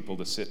for people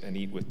to sit and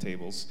eat with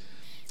tables.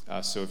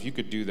 So if you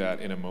could do that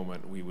in a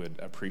moment, we would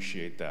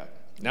appreciate that.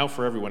 Now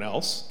for everyone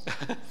else.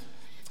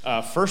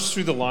 First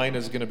through the line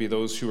is going to be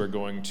those who are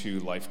going to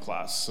life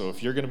class. So if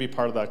you're going to be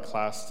part of that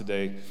class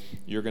today,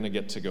 you're going to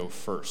get to go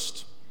first.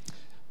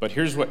 But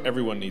here's what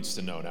everyone needs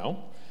to know now.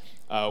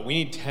 We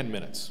need 10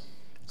 minutes.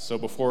 So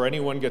before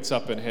anyone gets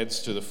up and heads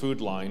to the food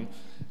line,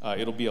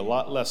 it'll be a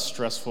lot less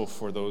stressful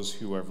for those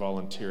who are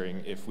volunteering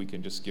if we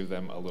can just give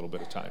them a little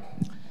bit of time.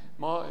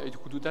 ما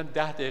حدوداً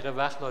 10 دقیقه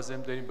وقت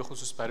لازم داریم به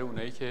خصوص برای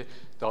اونایی که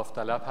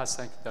داوطلب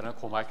هستن که دارن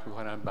کمک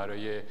میکنن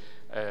برای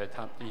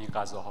این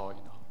غذاها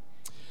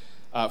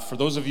اینا. For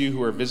those of you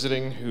who are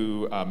visiting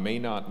who may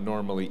not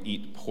normally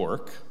eat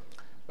pork,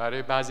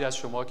 برای بعضی از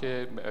شما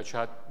که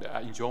شاید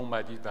اینجا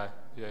اومدید و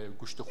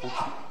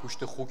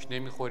گوشت خوک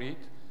نمیخورید،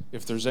 if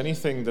there's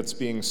anything that's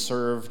being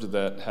served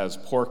that has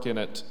pork in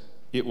it,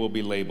 it will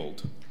be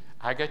labeled.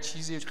 اگر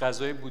چیزی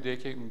غذایی بوده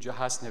که اونجا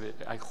هست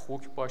اگه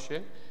خوک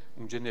باشه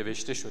اونجا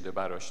نوشته شده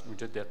براش،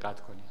 اونجا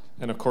دقت کنید.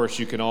 And of course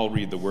you can all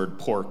read the word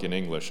pork in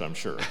English, I'm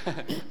sure.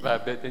 و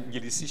به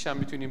انگلیسیش هم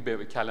میتونیم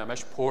به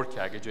کلمش پورک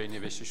اگه جایی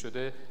نوشته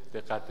شده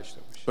دقت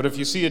داشته باشید. But if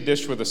you see a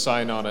dish with a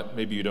sign on it,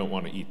 maybe you don't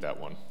want to eat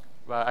that one.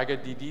 و اگه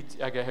دیدید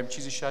اگه هم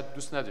چیزی شاید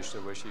دوست نداشته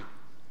باشید.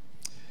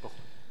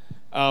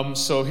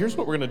 So here's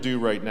what we're going to do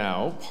right now.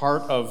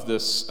 Part of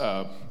this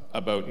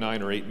about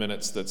 9 or 8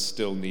 minutes that's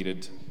still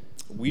needed,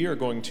 we are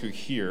going to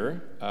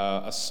hear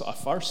a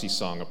Farsi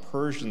song, a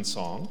Persian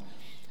song.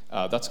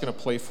 That's going to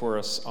play for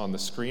us on the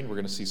screen. We're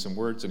going to see some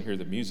words and hear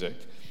the music.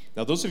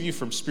 Now, those of you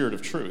from Spirit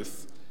of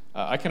Truth,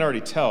 I can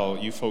already tell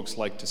you folks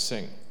like to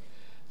sing.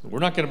 We're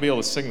not going to be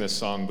able to sing this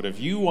song, but if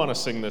you want to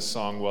sing this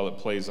song while it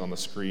plays on the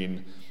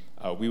screen,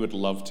 we would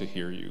love to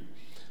hear you.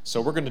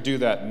 So we're going to do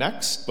that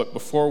next, but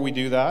before we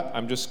do that,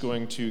 I'm just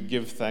going to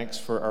give thanks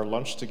for our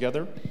lunch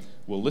together.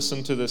 We'll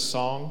listen to this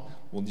song.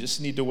 We'll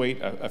just need to wait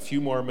a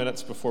few more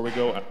minutes before we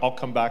go. I'll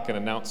come back and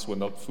announce when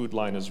the food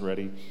line is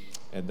ready,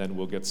 and then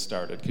we'll get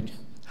started. Can you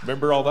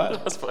remember all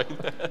that?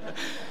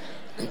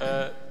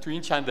 تو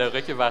این چند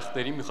دقیقه که وقت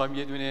داریم میخوایم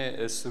یه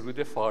دونه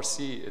سرود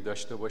فارسی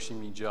داشته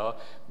باشیم اینجا.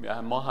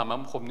 ما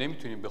هممون خب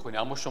نمیتونیم بخونیم،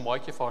 اما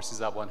شماهایی که فارسی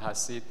زبان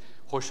هستید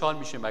خوشحال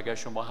میشیم اگر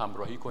شما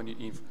همراهی کنید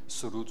این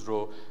سرود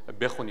رو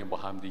بخونیم با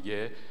هم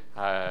دیگه.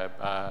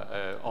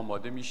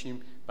 آماده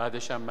میشیم.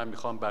 بعدش هم من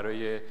میخوام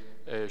برای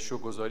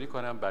شکرگزاری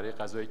کنم برای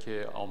غذایی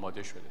که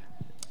آماده شده.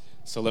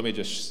 So let me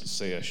just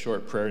say a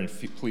short prayer and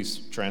please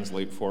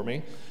translate for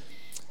me.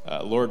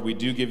 Lord, we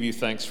do give you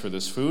thanks for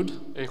this food.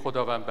 ای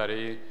خداوند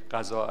برای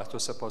غذا از تو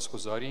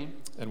سپاسگزاریم.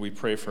 And we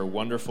pray for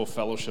wonderful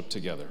fellowship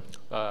together.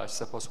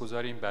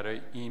 سپاسگزاریم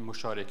برای این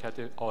مشارکت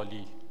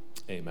عالی.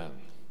 Amen.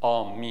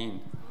 آمین.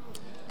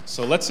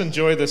 So let's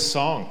enjoy this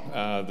song,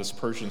 this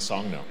Persian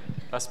song now.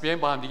 پس بیایم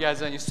با هم دیگه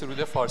از این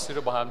سرود فارسی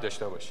رو با هم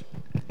داشته باشیم.